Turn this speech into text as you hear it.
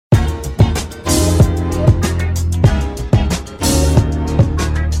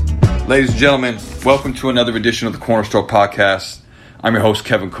Ladies and gentlemen, welcome to another edition of the Cornerstore podcast. I'm your host,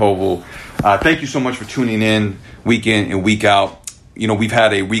 Kevin Koval. Thank you so much for tuning in week and week out. You know, we've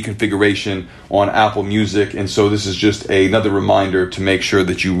had a reconfiguration on Apple Music, and so this is just another reminder to make sure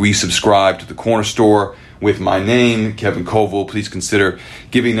that you resubscribe to the Cornerstore with my name, Kevin Koval. Please consider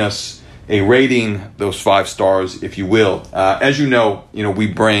giving us a rating, those 5 stars, if you will. As you know, we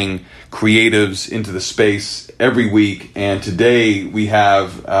bring creatives into the space every week, and today we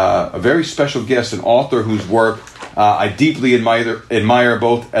have a very special guest, an author whose work I deeply admire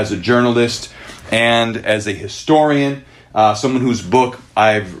both as a journalist and as a historian. Someone whose book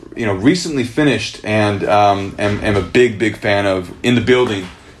I've recently finished and am a big fan of. In the building,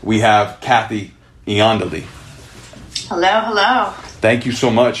 we have Kathy Iandoli. Hello. Thank you so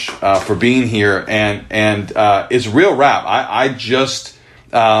much for being here, and it's real rap. I just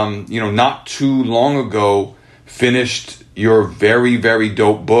not too long ago finished your very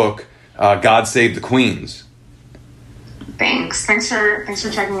dope book, God Save the Queens. Thanks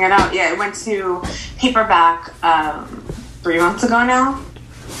for checking it out. Yeah, it went to paperback 3 months ago now.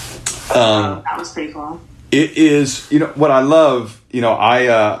 That was pretty cool. It is, what I love.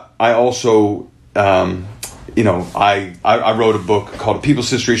 I also. I wrote a book called People's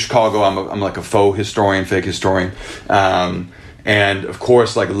History of Chicago. I'm like a faux historian, fake historian. And of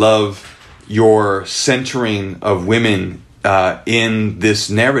course, love your centering of women in this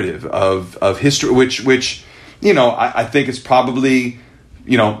narrative of history, which I think it's probably,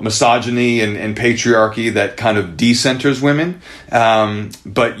 misogyny and patriarchy that kind of decenters women.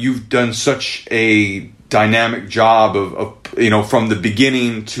 But you've done such a dynamic job of from the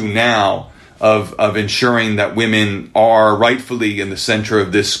beginning to now, of ensuring that women are rightfully in the center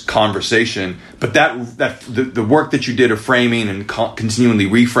of this conversation. But the work that you did of framing and continually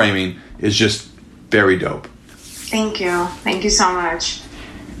reframing is just very dope. Thank you so much.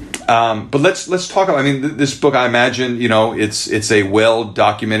 But let's talk about. This book, I imagine, it's a well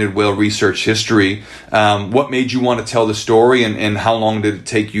documented, well researched history. What made you want to tell the story, and how long did it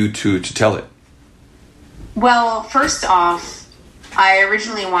take you to tell it? Well, first off, I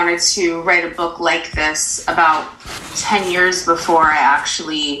originally wanted to write a book like this about 10 years before I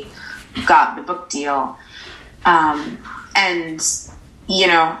actually got the book deal. And,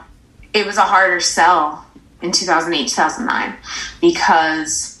 it was a harder sell in 2008, 2009,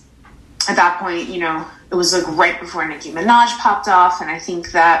 because at that point, it was right before Nicki Minaj popped off. And I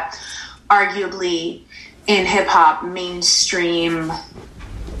think that arguably in hip hop, mainstream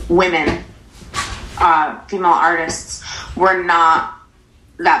women, female artists, were not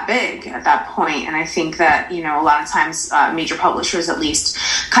that big at that point. And I think that, a lot of times major publishers at least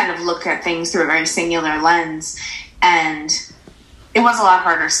kind of look at things through a very singular lens, and it was a lot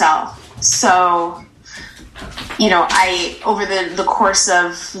harder sell. So, I, over the course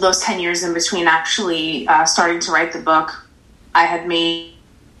of those 10 years in between actually starting to write the book, I had made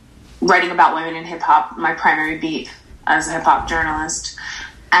writing about women in hip hop my primary beat as a hip hop journalist.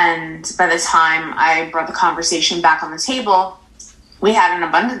 And by the time I brought the conversation back on the table, we had an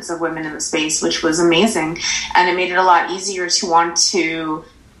abundance of women in the space, which was amazing. And it made it a lot easier to want to,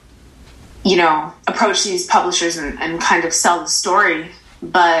 approach these publishers and kind of sell the story.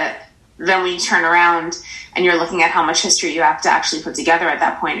 But then when you turn around and you're looking at how much history you have to actually put together at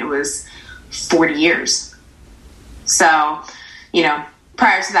that point, it was 40 years. So,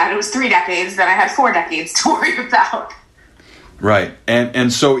 prior to that, it was 3 decades. Then I had 4 decades to worry about. Right.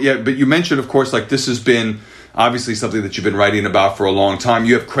 And so, yeah, but you mentioned, of course, this has been obviously something that you've been writing about for a long time.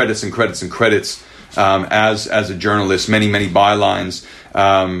 You have credits and credits and credits as a journalist, many bylines.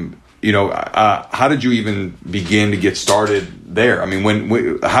 How did you even begin to get started there?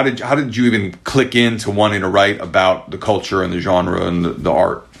 How did you even click into wanting to write about the culture and the genre and the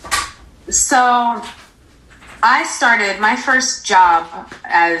art? So I started my first job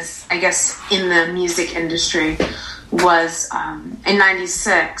as, I guess, in the music industry was in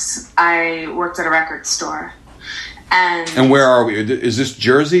 96. I worked at a record store. And where are we? Is this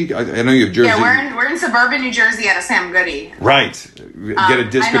Jersey? I know you have Jersey. Yeah, we're in suburban New Jersey at a Sam Goody. Right. Get a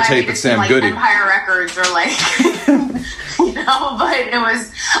discotheque at Sam Goody. Empire Records or but it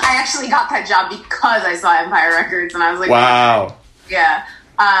was, I actually got that job because I saw Empire Records and I was like, wow. Yeah.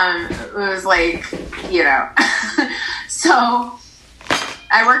 It was so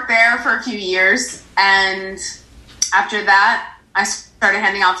I worked there for a few years, and after that, I started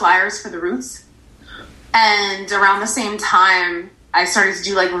handing out flyers for the Roots. And around the same time, I started to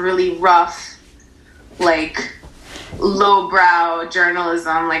do really rough, lowbrow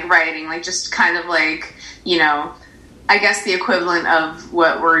journalism, writing, just kind of I guess the equivalent of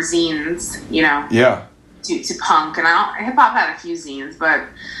what were zines, Yeah. To punk. And hip hop had a few zines, but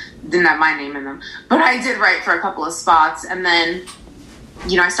didn't have my name in them, but I did write for a couple of spots. And then,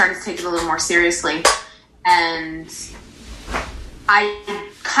 I started to take it a little more seriously. And I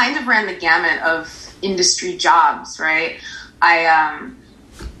kind of ran the gamut of industry jobs, right?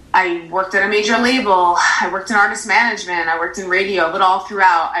 I worked at a major label. I worked in artist management. I worked in radio, but all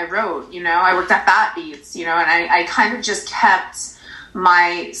throughout I wrote, I worked at Fat Beats, and I kind of just kept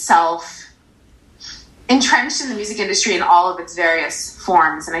myself entrenched in the music industry in all of its various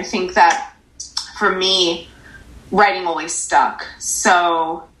forms. And I think that for me, writing always stuck.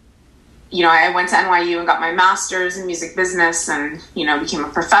 So, I went to NYU and got my master's in music business and, became a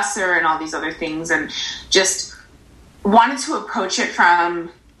professor and all these other things, and just wanted to approach it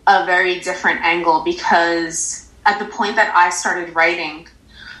from a very different angle, because at the point that I started writing,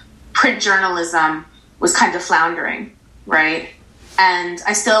 print journalism was kind of floundering, right? And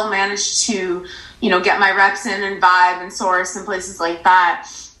I still managed to, get my reps in and Vibe and Source and places like that.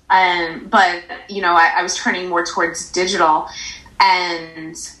 But I was turning more towards digital,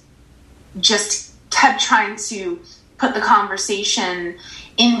 and just kept trying to put the conversation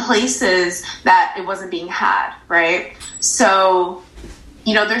in places that it wasn't being had, right? So,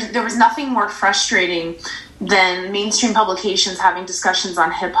 there was nothing more frustrating than mainstream publications having discussions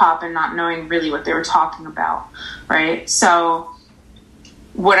on hip hop and not knowing really what they were talking about, right? So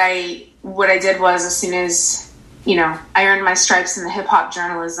what I did was, as soon as, I earned my stripes in the hip hop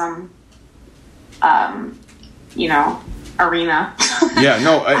journalism, arena. Yeah,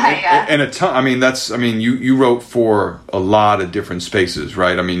 no, and a ton. You wrote for a lot of different spaces,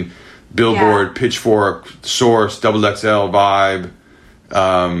 right? Billboard, Pitchfork, Source, Double XL, Vibe.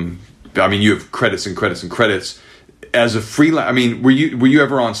 You have credits and credits and credits. As a freelance, were you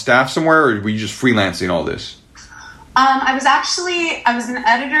ever on staff somewhere, or were you just freelancing all this? I was an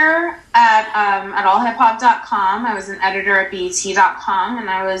editor at allhiphop.com. I was an editor at BET.com, and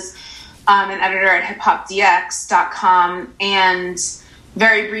I was an editor at hiphopdx.com, and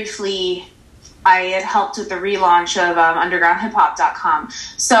very briefly I had helped with the relaunch of undergroundhiphop.com.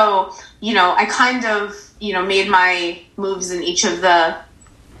 So, I kind of, made my moves in each of the,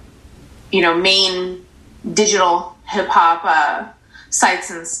 main digital hip-hop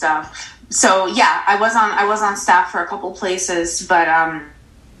sites and stuff. So, yeah, I was on staff for a couple places, but I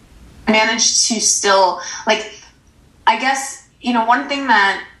managed to still, I guess, one thing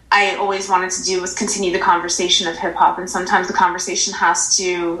that I always wanted to do was continue the conversation of hip hop, and sometimes the conversation has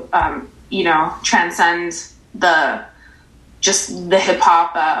to, transcend the hip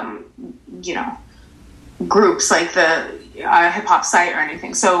hop, groups, like the hip hop site or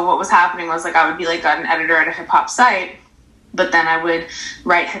anything. So what was happening was, I would be an editor at a hip hop site, but then I would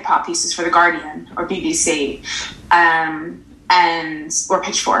write hip hop pieces for The Guardian or BBC, or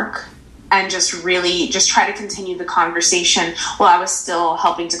Pitchfork, and just try to continue the conversation while I was still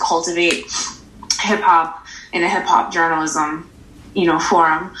helping to cultivate hip hop in a hip hop journalism,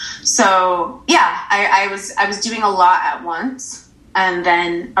 forum. So yeah, I was doing a lot at once. And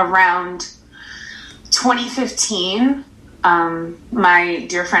then around 2015, my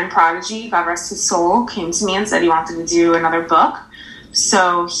dear friend Prodigy, God rest his soul, came to me and said he wanted to do another book.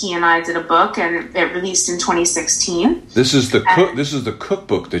 So he and I did a book, and it released in 2016. This is the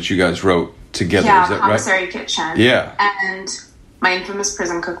cookbook that you guys wrote together. Yeah, is that Commissary right? Kitchen. Yeah, and my infamous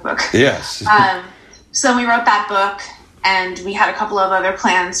prison cookbook. Yes. So we wrote that book, and we had a couple of other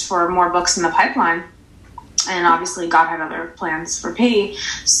plans for more books in the pipeline, and obviously God had other plans for P.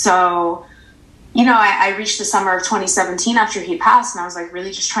 So, I reached the summer of 2017 after he passed, and I was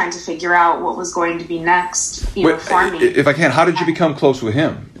really just trying to figure out what was going to be next, for me. If I can, how did you become close with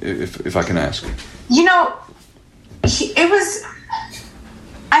him, if I can ask? It was,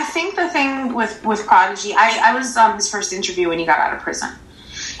 I think the thing with Prodigy, I was his first interview when he got out of prison.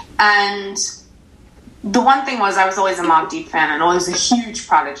 And the one thing was, I was always a Mobb Deep fan and always a huge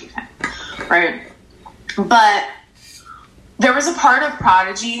Prodigy fan, right? But there was a part of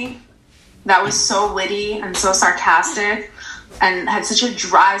Prodigy that was so witty and so sarcastic and had such a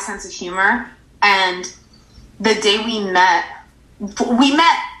dry sense of humor. And the day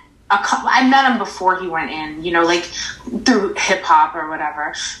I met him before he went in, through hip hop or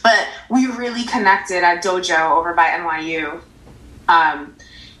whatever. But we really connected at Dojo over by NYU.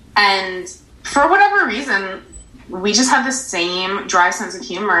 And for whatever reason, we just had the same dry sense of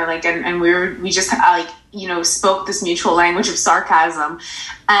humor, and we just spoke this mutual language of sarcasm,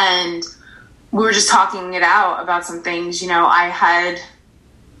 and we were just talking it out about some things. I had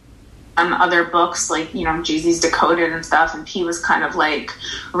other books Jay-Z's Decoded and stuff, and P was kind of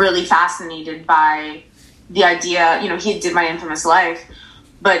really fascinated by the idea. He did My Infamous Life,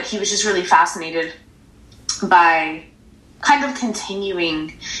 but he was just really fascinated by kind of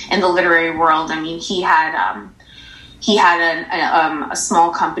continuing in the literary world. I mean, he had a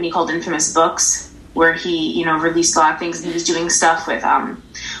small company called Infamous Books, where he, you know, released a lot of things, and he was doing stuff with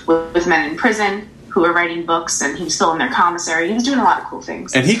men in prison who were writing books, and he was still in their commissary. He was doing a lot of cool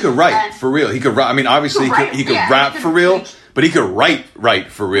things. And he could write for real. He could write. I mean, obviously he could rap for real, but he could write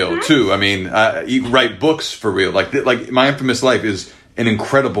for real too. I mean, he could write books for real. Like My Infamous Life is an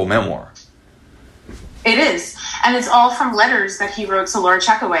incredible memoir. It is, and it's all from letters that he wrote to Laura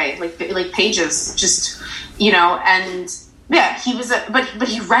Checkaway, like pages, just, you know. And yeah, he was but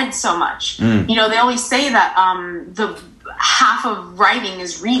he read so much. You know, they always say that the half of writing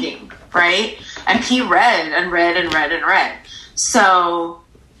is reading, right? And he read and read and read and read. So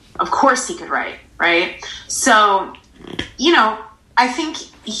of course he could write, right? So, you know, I think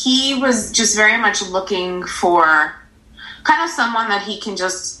he was just very much looking for kind of someone that he can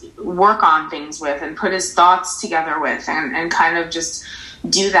just work on things with and put his thoughts together with, and kind of just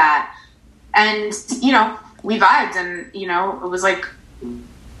do that. And, you know, we vibed, and, you know, it was like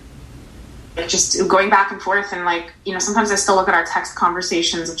just going back and forth. And, like, you know, sometimes I still look at our text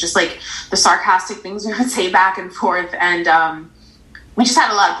conversations of just like the sarcastic things we would say back and forth. And we just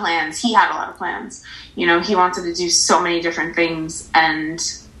had a lot of plans. He had a lot of plans. You know, he wanted to do so many different things, and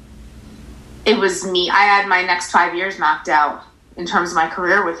it was me. I had my next 5 years mapped out in terms of my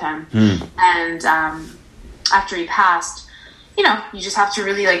career with him. And after he passed, you know, you just have to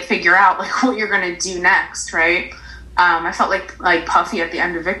really like figure out like what you're going to do next, right? I felt like Puffy at the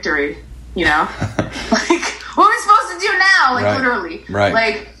end of Victory, you know, like what are we supposed to do now? Like literally,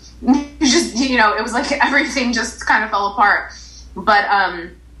 like just, you know, it was like everything just kind of fell apart. But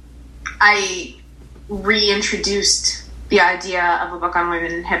I reintroduced the idea of a book on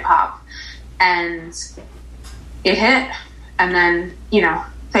women in hip hop. And it hit. And then, you know,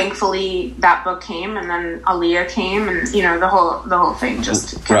 thankfully that book came, and then Aaliyah came, and, you know, the whole thing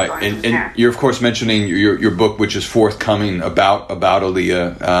just kept going. And you're of course mentioning your book, which is forthcoming about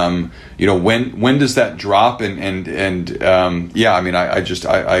Aaliyah. You know, when does that drop? And yeah, I mean,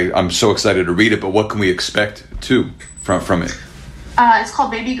 I'm so excited to read it, but what can we expect from it? It's called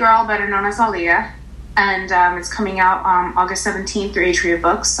Baby Girl, better known as Aaliyah. And it's coming out August 17th through Atria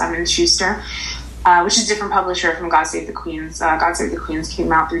Books. I'm in Schuster, which is a different publisher from God Save the Queens. God Save the Queens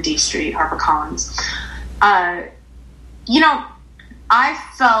came out through D Street, HarperCollins. You know, I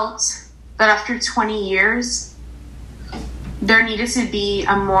felt that after 20 years, there needed to be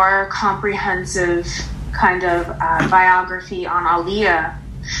a more comprehensive kind of biography on Aaliyah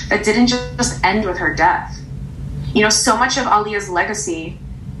that didn't just end with her death. You know, so much of Aaliyah's legacy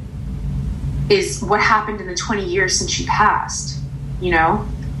is what happened in the 20 years since she passed. You know,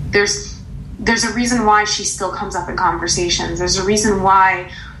 there's a reason why she still comes up in conversations. There's a reason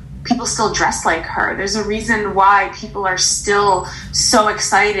why people still dress like her. There's a reason why people are still so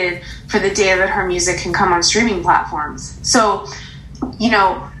excited for the day that her music can come on streaming platforms. So, you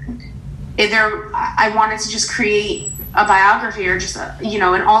know, I wanted to just create a biography, or just you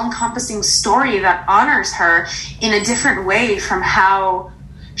know, an all-encompassing story that honors her in a different way from how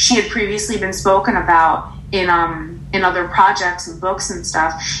she had previously been spoken about in other projects and books and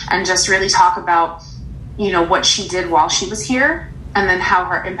stuff, and just really talk about, you know, what she did while she was here, and then how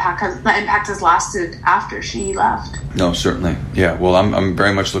the impact has lasted after she left. No, certainly, yeah. Well, I'm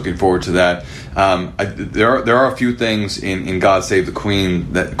very much looking forward to that. There are a few things in God Save the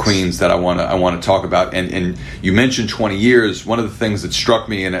Queens that I want to talk about, and you mentioned 20 years. One of the things that struck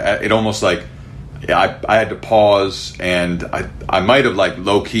me, and it almost like I had to pause, and I might have like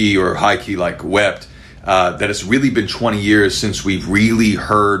low key or high key like wept that it's really been 20 years since we've really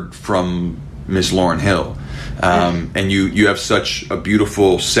heard from Miss Lauryn Hill. And you have such a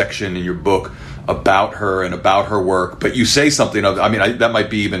beautiful section in your book about her and about her work, but you say something of, I mean, that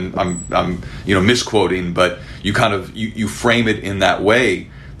might be even, I'm you know, misquoting, but you kind of, you frame it in that way,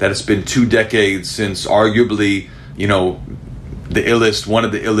 that it's been 2 decades since arguably, you know, one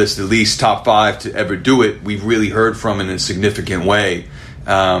of the illest, at least top 5 to ever do it, we've really heard from in a significant way.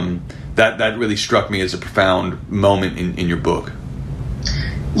 That really struck me as a profound moment in your book.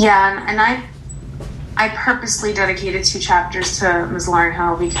 Yeah, and I purposely dedicated 2 chapters to Ms. Lauryn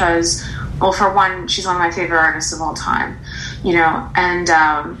Hill because, well, for one, she's one of my favorite artists of all time, you know, and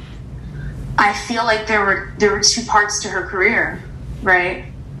I feel like there were 2 parts to her career, right?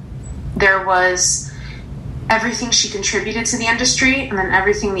 There was everything she contributed to the industry, and then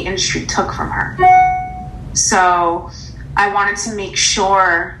everything the industry took from her. So I wanted to make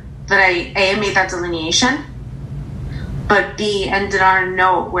sure that I made that delineation, but B, ended on a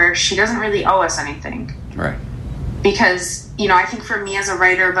note where she doesn't really owe us anything. Right. Because, you know, I think for me as a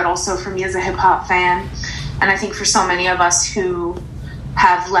writer, but also for me as a hip-hop fan, And I think for so many of us who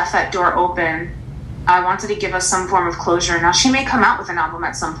have left that door open, I wanted to give us some form of closure. Now, she may come out with an album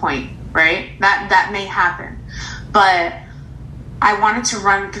at some point, right? That may happen. But I wanted to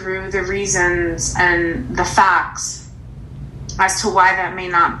run through the reasons and the facts as to why that may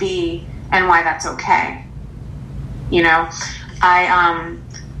not be and why that's okay. You know, I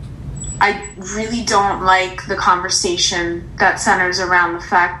really don't like the conversation that centers around the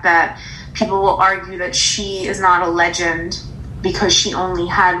fact that people will argue that she is not a legend because she only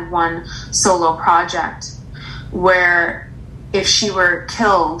had one solo project, where if she were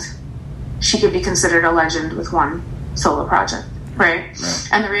killed, she could be considered a legend with one solo project, right?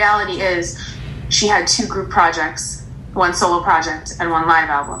 And the reality is she had 2 group projects, one solo project and one live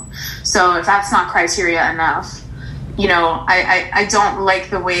album. So if that's not criteria enough, you know, I don't like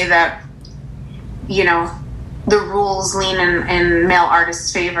the way that, you know, the rules lean in male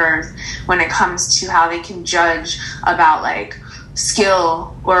artists' favor when it comes to how they can judge about, like,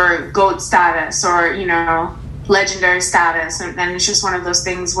 skill or GOAT status or, you know, legendary status. And it's just one of those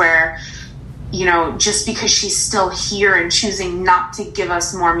things where, you know, just because she's still here and choosing not to give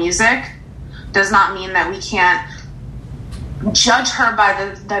us more music does not mean that we can't judge her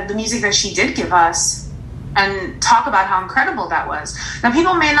by the music that she did give us and talk about how incredible that was. Now,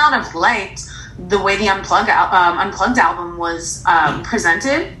 people may not have liked the way the Unplugged album was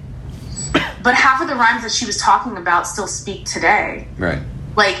presented, but half of the rhymes that she was talking about still speak today. Right.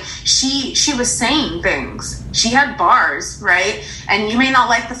 Like, she was saying things. She had bars, right? And you may not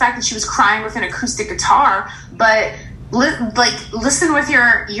like the fact that she was crying with an acoustic guitar, but listen with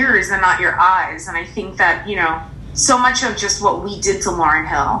your ears and not your eyes. And I think that, you know, so much of just what we did to Lauryn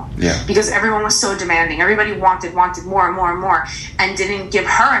Hill, because everyone was so demanding. Everybody wanted more and more and more, and didn't give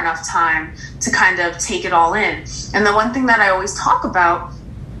her enough time to kind of take it all in. And the one thing that I always talk about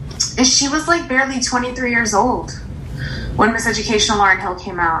is she was like barely 23 years old when Miseducational Lauryn Hill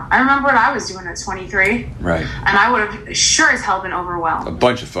came out. I remember what I was doing at 23. Right. And I would have sure as hell been overwhelmed. A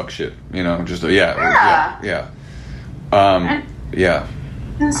bunch of fuck shit, you know, just,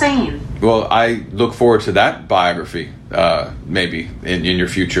 Insane. Well, I look forward to that biography, maybe in your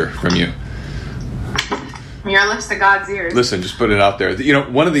future from you. From your lips to God's ears. Listen, just put it out there. You know,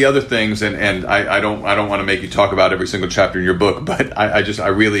 one of the other things, and I don't want to make you talk about every single chapter in your book, but I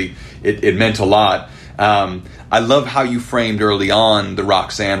really it meant a lot. I love how you framed early on the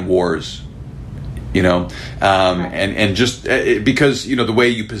Roxanne Wars. You know, and just because, you know, the way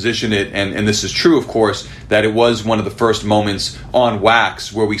you position it, and this is true, of course, that it was one of the first moments on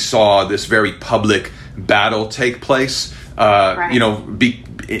Wax where we saw this very public battle take place. You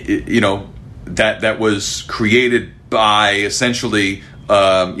know, that was created by essentially,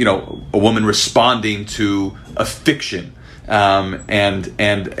 you know, a woman responding to a fiction. And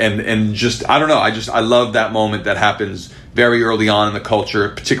just, I don't know, I love that moment that happens very early on in the culture,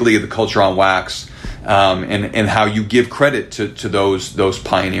 particularly the culture on Wax. And how you give credit to those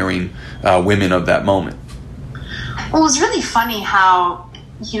pioneering women of that moment. Well, it was really funny how,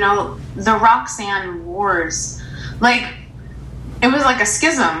 you know, the Roxanne Wars, like, it was like a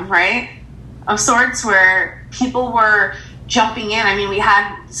schism, right, of sorts, where people were jumping in. I mean, we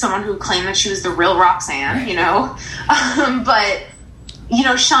had someone who claimed that she was the real Roxanne, you know, but, you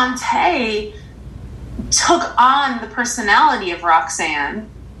know, Shantae took on the personality of Roxanne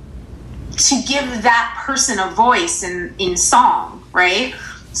to give that person a voice in song, right?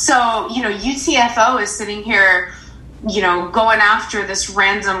 So, you know, UTFO is sitting here, you know, going after this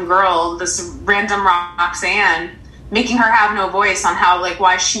random girl, this random Roxanne, making her have no voice on how, like,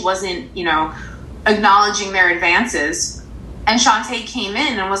 why she wasn't, you know, acknowledging their advances. And Shantae came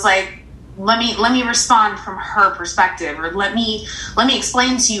in and was like, let me respond from her perspective, or let me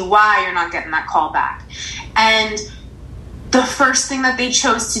explain to you why you're not getting that call back. And the first thing that they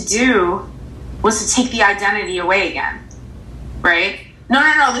chose to do was to take the identity away again, right?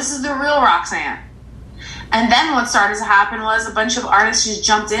 No, this is the real Roxanne. And then what started to happen was a bunch of artists just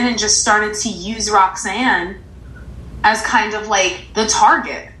jumped in and just started to use Roxanne as kind of like the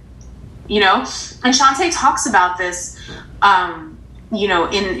target, you know? And Shantae talks about this, you know,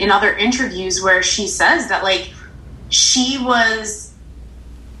 in other interviews, where she says that, like, she was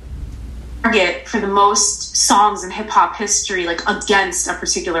target for the most songs in hip-hop history, like, against a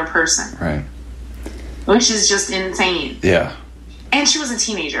particular person. Right. Which is just insane. Yeah. And she was a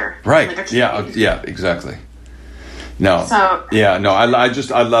teenager. Right. Like a teenager. Yeah, exactly. No. So, yeah, no, I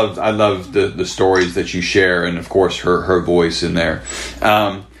love the stories that you share, and of course her voice in there.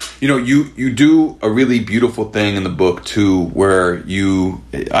 You know, you do a really beautiful thing in the book too, where you,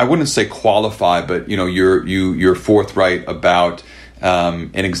 I wouldn't say qualify, but you know, you're forthright about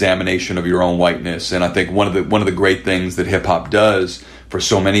an examination of your own whiteness. And I think one of the great things that hip hop does for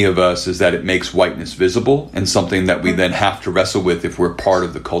so many of us is that it makes whiteness visible, and something that we then have to wrestle with if we're part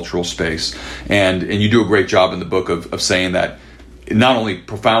of the cultural space. And you do a great job in the book of saying that, not only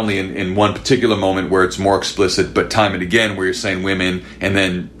profoundly in one particular moment where it's more explicit, but time and again where you're saying women, and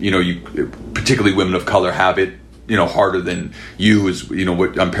then, you particularly women of color have it, harder than you, is,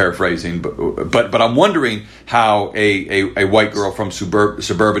 what I'm paraphrasing, but I'm wondering how a white girl from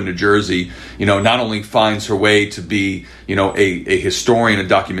suburban New Jersey, not only finds her way to be, a historian, a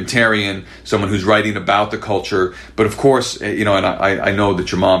documentarian, someone who's writing about the culture, but of course, and I know that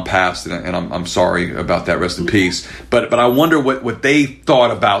your mom passed, and I'm sorry about that, rest in peace, but I wonder what they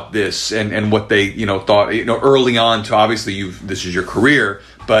thought about this, and what they, thought, early on to, obviously this is your career,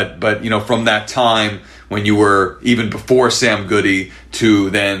 but from that time, when you were even before Sam Goody, to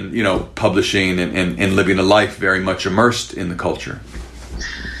then, publishing and living a life very much immersed in the culture?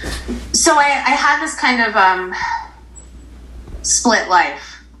 So I had this kind of split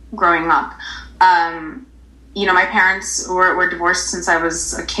life growing up. My parents were divorced since I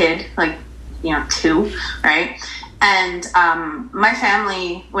was a kid, 2, right? And my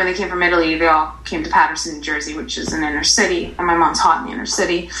family, when they came from Italy, they all came to Paterson, New Jersey, which is an inner city. And my mom taught in the inner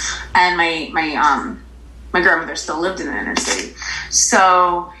city. And my grandmother still lived in the inner city.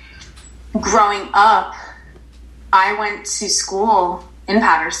 So growing up, I went to school in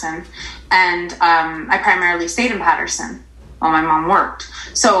Paterson, and I primarily stayed in Paterson while my mom worked.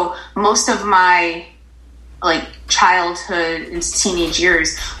 So most of my childhood into teenage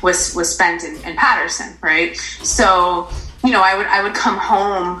years was spent in Paterson, right? So, I would come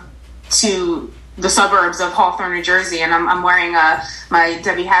home to the suburbs of Hawthorne, New Jersey, and I'm wearing my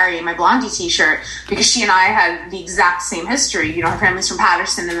Debbie Harry, my Blondie t-shirt, because she and I had the exact same history. Her family's from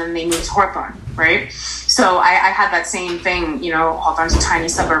Paterson, and then they moved to Hawthorne, right? So I had that same thing. Hawthorne's a tiny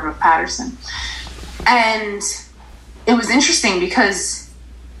suburb of Paterson. And it was interesting because,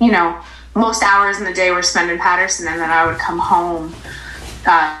 most hours in the day were spent in Paterson, and then I would come home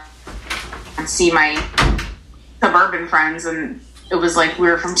and see my suburban friends, and it was like we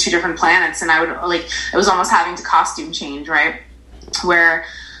were from two different planets, and I would it was almost having to costume change, right? Where,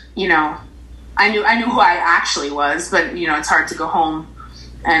 I knew who I actually was, but it's hard to go home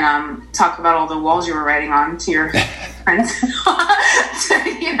and talk about all the walls you were writing on to your friends,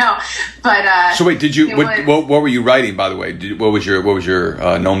 But so wait, did you? What were you writing, by the way? What was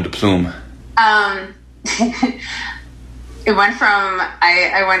your nom de plume? It went from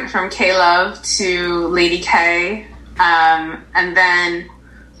I went from K Love to Lady K. And then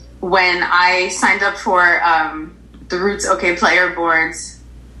when I signed up for the Roots OK Player Boards,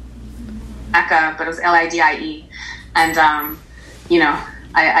 but it was LIDIE, and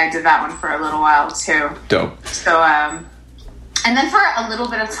I did that one for a little while too. Dope. So and then for a little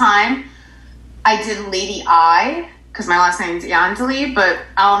bit of time, I did Lady I, because my last name is Iandoli, but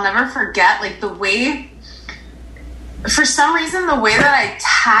I'll never forget the way. For some reason, the way that I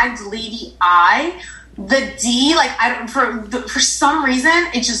tagged Lady I, the D, for some reason,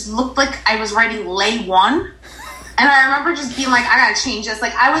 it just looked like I was writing Lay One. And I remember just being I gotta change this.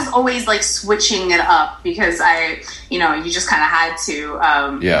 I was always switching it up because you just kind of had to.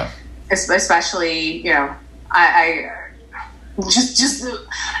 Yeah. Especially, I just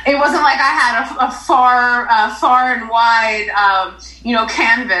it wasn't like I had a far and wide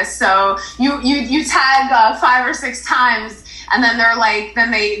canvas. So you tag 5 or 6 times, and then they're they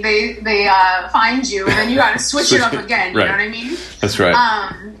find you, and then you got to switch it up again. You Right. know what I mean? That's right.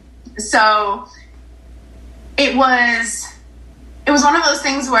 So it was one of those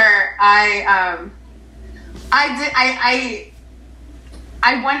things where I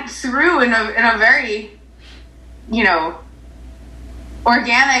went through in a very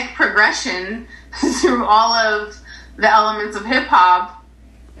organic progression through all of the elements of hip hop,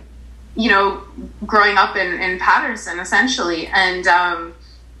 growing up in Paterson, essentially. And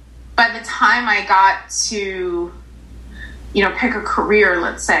by the time I got to, pick a career,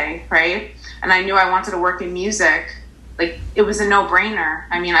 let's say, right? And I knew I wanted to work in music, it was a no-brainer.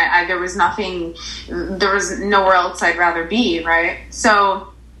 I mean, there was nowhere else I'd rather be, right? So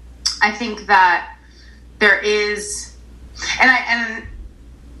I think that there is, and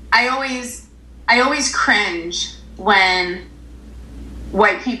I always cringe when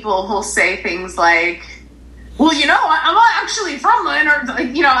white people will say things like, well, I'm not actually from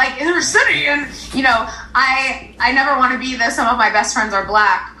inner city, and I never want to be the some of my best friends are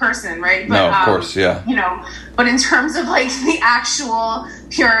black person, right? But, no, of course, yeah. But in terms of the actual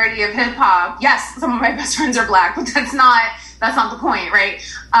purity of hip hop, yes, some of my best friends are black, but that's not the point, right?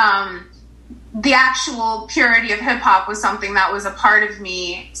 the actual purity of hip hop was something that was a part of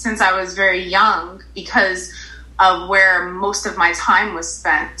me since I was very young because of where most of my time was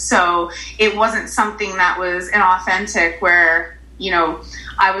spent. So it wasn't something that was inauthentic where, you know,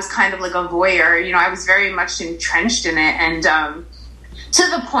 I was kind of like a voyeur. You know, I was very much entrenched in it, and to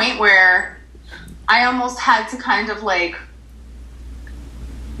the point where I almost had to kind of like,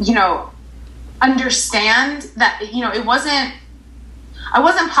 you know, understand that, you know, I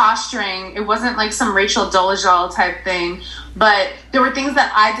wasn't posturing. It wasn't like some Rachel Dolezal type thing, but there were things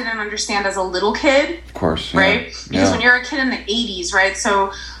that I didn't understand as a little kid. Of course. Yeah. Right? Because when you're a kid in the 80s, right?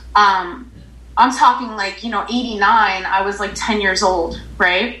 So I'm talking like, you know, 89, I was like 10 years old,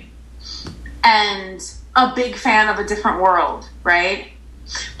 right? And a big fan of A Different World, right?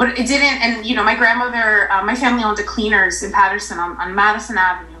 But it didn't, and, you know, my grandmother, my family owned a cleaners in Patterson on Madison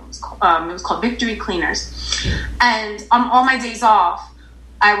Avenue. It was called Victory Cleaners. And on all my days off,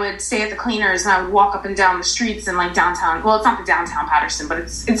 I would stay at the cleaners and I would walk up and down the streets in like downtown. Well, it's not the downtown Patterson, but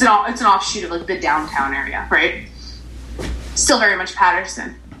it's an offshoot of like the downtown area, right? Still very much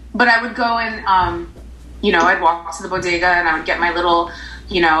Patterson. But I would go and, you know, I'd walk to the bodega and I would get my little,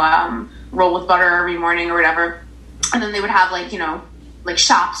 you know, roll with butter every morning or whatever. And then they would have like, you know, like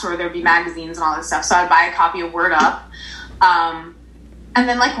shops where there'd be magazines and all this stuff. So I'd buy a copy of Word Up. And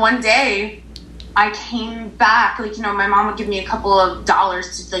then like one day, I came back, like, you know, my mom would give me a couple of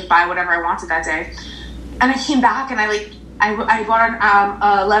dollars to like buy whatever I wanted that day. And I came back and I bought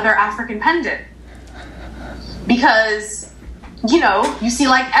a leather African pendant because, you know, you see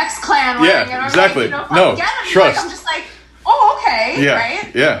like X-Clan wearing it. Exactly. Like, you No, know, trust. Like, I'm just like, oh, okay, yeah,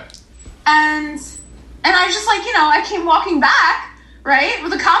 right? Yeah. And I was just like, you know, I came walking back, right,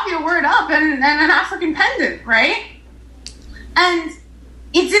 with a copy of Word Up and an African pendant, right? And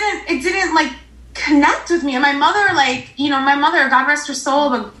it didn't like connect with me. And my mother, like, you know, God rest her soul,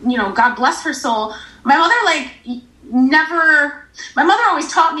 but, you know, God bless her soul. My mother, like, my mother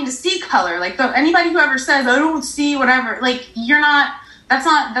always taught me to see color. Like, anybody who ever says, I don't see whatever, like, that's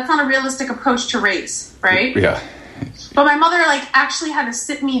not a realistic approach to race, right? Yeah. But my mother, like, actually had to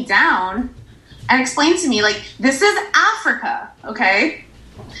sit me down and explain to me, like, this is Africa, okay?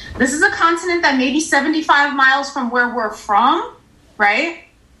 This is a continent that may be 75 miles from where we're from, right?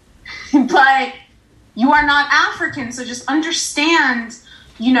 But you are not African, so just understand,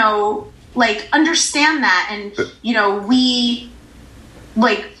 you know, like, understand that. And, you know, we,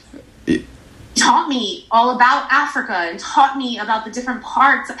 like, taught me all about Africa and taught me about the different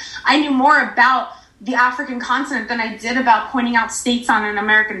parts. I knew more about the African continent than I did about pointing out states on an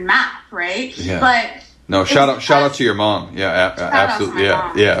American map, right? Yeah. But no, shout out to your mom. Yeah, absolutely.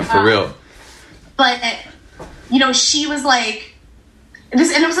 Yeah, for real. But, you know, she was like, and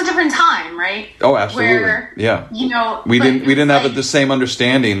it was a different time, right? Oh, absolutely. Where, yeah. You know, we didn't have the same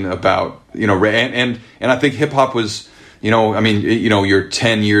understanding about, you know, and I think hip hop was, you know, I mean, you know, you're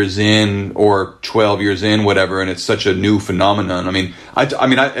 10 years in or 12 years in, whatever, and it's such a new phenomenon. I mean,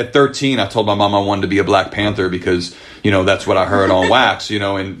 at 13, I told my mom I wanted to be a Black Panther because, you know, that's what I heard on wax, you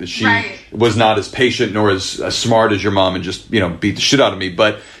know, and she was not as patient nor as smart as your mom and just, you know, beat the shit out of me.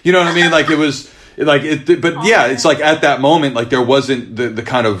 But, you know what I mean? Like, it was... Like it, but yeah, it's like at that moment, like there wasn't the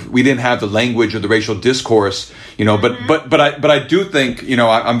kind of, we didn't have the language or the racial discourse, you know. But I do think, you know,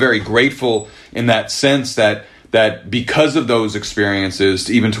 I'm very grateful in that sense that because of those experiences,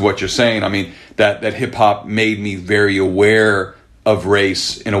 even to what you're saying, I mean that hip hop made me very aware of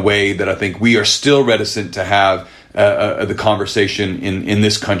race in a way that I think we are still reticent to have the conversation in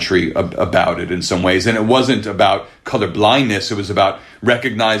this country about it in some ways. And it wasn't about color blindness. It was about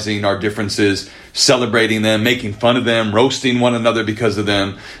recognizing our differences, celebrating them, making fun of them, roasting one another because of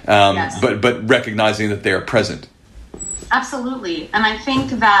them, yes. but recognizing that they are present. Absolutely. And I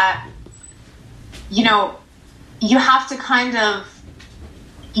think that, you know, you have to kind of,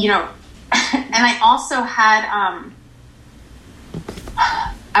 you know, and I also had,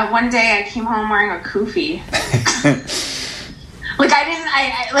 one day I came home wearing a kufi. Like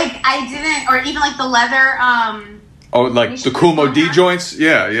I didn't, or even like the leather, oh, like the Kumo D joints?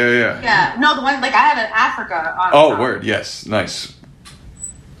 Yeah. Yeah, no, the one, like I had an Africa on. Oh, word, yes, nice.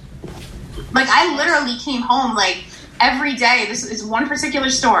 Like I literally came home like every day. This is one particular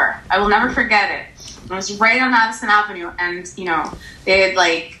store. I will never forget it. It was right on Madison Avenue, and you know they had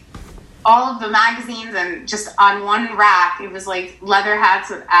like all of the magazines, and just on one rack it was like leather hats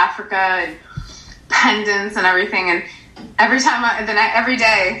with Africa and pendants and everything. And every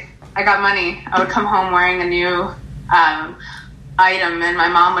day I got money, I would come home wearing a new item, and my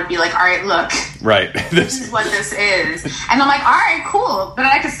mom would be like, all right, look, right, this is what this is. And I'm like, all right, cool, but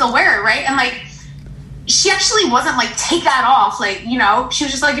I could still wear it, right? And like she actually wasn't like, take that off. Like, you know, she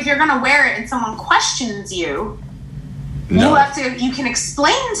was just like, if you're going to wear it and someone questions you, you can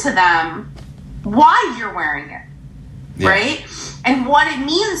explain to them why you're wearing it, right? And what it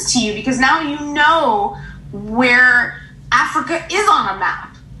means to you, because now you know where Africa is on a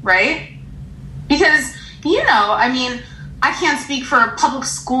map, right? Because, you know, I mean, I can't speak for a public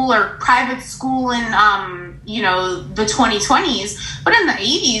school or private school in, you know, the 2020s, but in the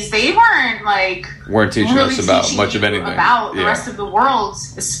 80s, they weren't teaching really us about much of anything about the rest of the world,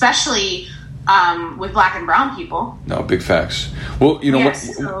 especially with Black and brown people. No, big facts. Well, you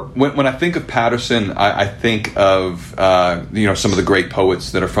know, when I think of Patterson, I think of you know, some of the great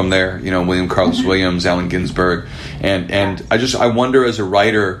poets that are from there. You know, William Carlos Williams, Allen Ginsberg, and I wonder, as a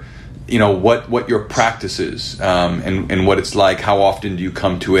writer, you know, what your practice is, and what it's like. How often do you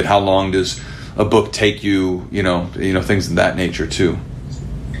come to it? How long does a book take you? You know, things of that nature too.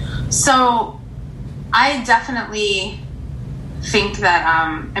 So, I definitely think that,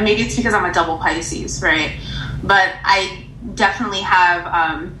 and maybe it's because I'm a double Pisces, right? But I definitely have,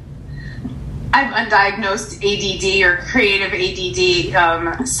 I've undiagnosed ADD or creative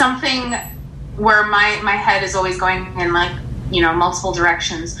ADD, something where my head is always going in, like, you know, multiple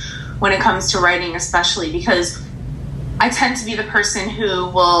directions when it comes to writing, especially because I tend to be the person who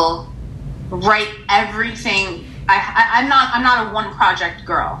will write everything. I'm not a one project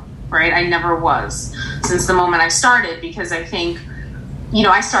girl, right? I never was since the moment I started, because I think, you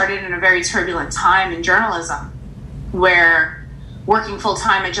know, I started in a very turbulent time in journalism where working full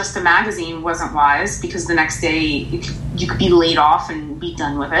time at just a magazine wasn't wise, because the next day you could be laid off and be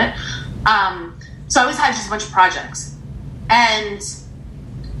done with it. So I always had just a bunch of projects. And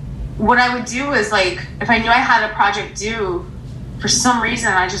what I would do is, like, if I knew I had a project due, for some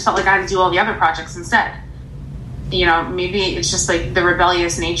reason I just felt like I had to do all the other projects instead. You know, maybe it's just like the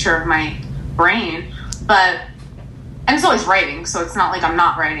rebellious nature of my brain, and it's always writing, so it's not like I'm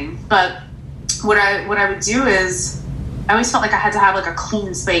not writing. But what I would do is, I always felt like I had to have like a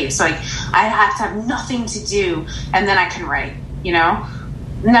clean space. Like, I have to have nothing to do and then I can write, you know?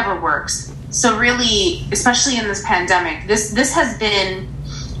 Never works. So really, especially in this pandemic, this has been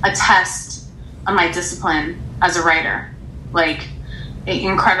a test on my discipline as a writer, like,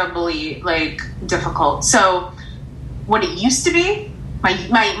 incredibly, like, difficult. So what it used to be,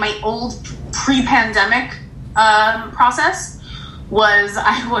 my old pre-pandemic process was,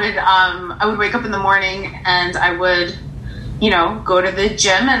 I would wake up in the morning and I would, you know, go to the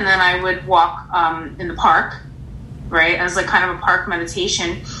gym, and then I would walk in the park, right, as like kind of a park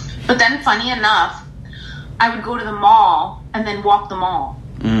meditation. But then, funny enough, I would go to the mall and then walk the mall.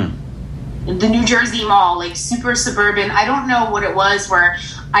 The New Jersey Mall, like super suburban. I don't know what it was where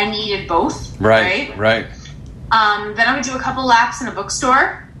I needed both. Right. Then I would do a couple laps in a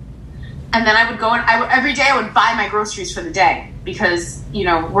bookstore, and then I would go and every day I would buy my groceries for the day, because, you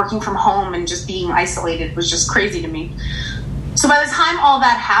know, working from home and just being isolated was just crazy to me. So by the time all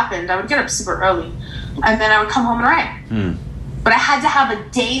that happened, I would get up super early, and then I would come home and write. But I had to have a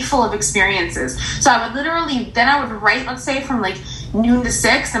day full of experiences. So I would I would write, let's say, from like noon to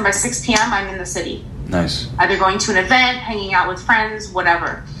 6, and by 6 p.m. I'm in the city. Nice. Either going to an event, hanging out with friends,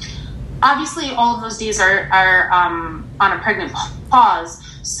 whatever. Obviously, all of those days are on a pregnant pause.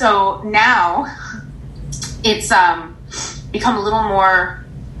 So now it's become a little more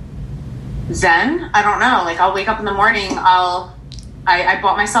zen. I don't know. Like, I'll wake up in the morning. I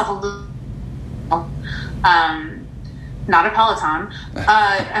bought myself a little, not a Peloton,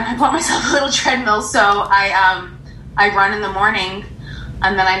 and I bought myself a little treadmill. So I run in the morning,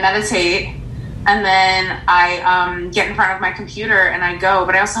 and then I meditate, and then I get in front of my computer and I go.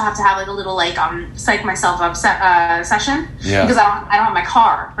 But I also have to have like a little like psych myself up session, because I don't have my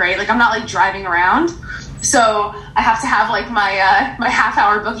car, right? Like, I'm not like driving around, so I have to have like my my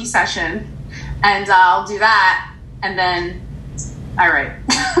half-hour boogie session, and I'll do that, and then I write.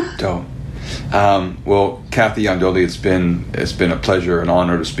 Dope. Well, Kathy Iandoli, it's been a pleasure and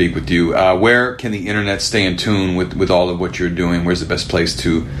honor to speak with you. Where can the internet stay in tune with all of what you're doing? Where's the best place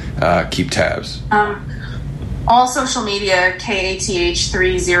to keep tabs? All social media,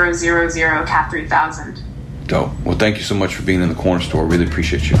 KATH3000, Kath3000. Dope. Well, thank you so much for being in the Cornerstore. Really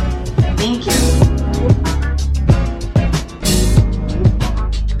appreciate you. Thank you.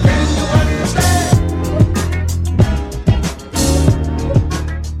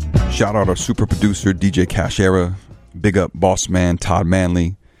 Shout out our super producer, DJ Cashera. Big up boss man, Todd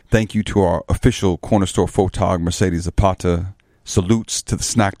Manley. Thank you to our official Cornerstore photog, Mercedes Zapata. Salutes to the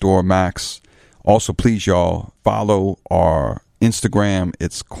Snack Door, Max. Also, please, y'all, follow our Instagram,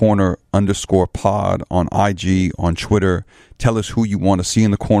 it's corner_pod. On IG, on Twitter. Tell us who you want to see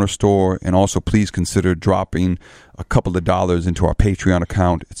in the Corner Store. And also, please consider dropping a couple of dollars into our Patreon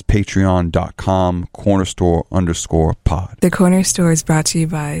account. It's patreon.com, cornerstore_pod. The Corner Store is brought to you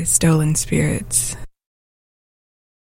by Stolen Spirits.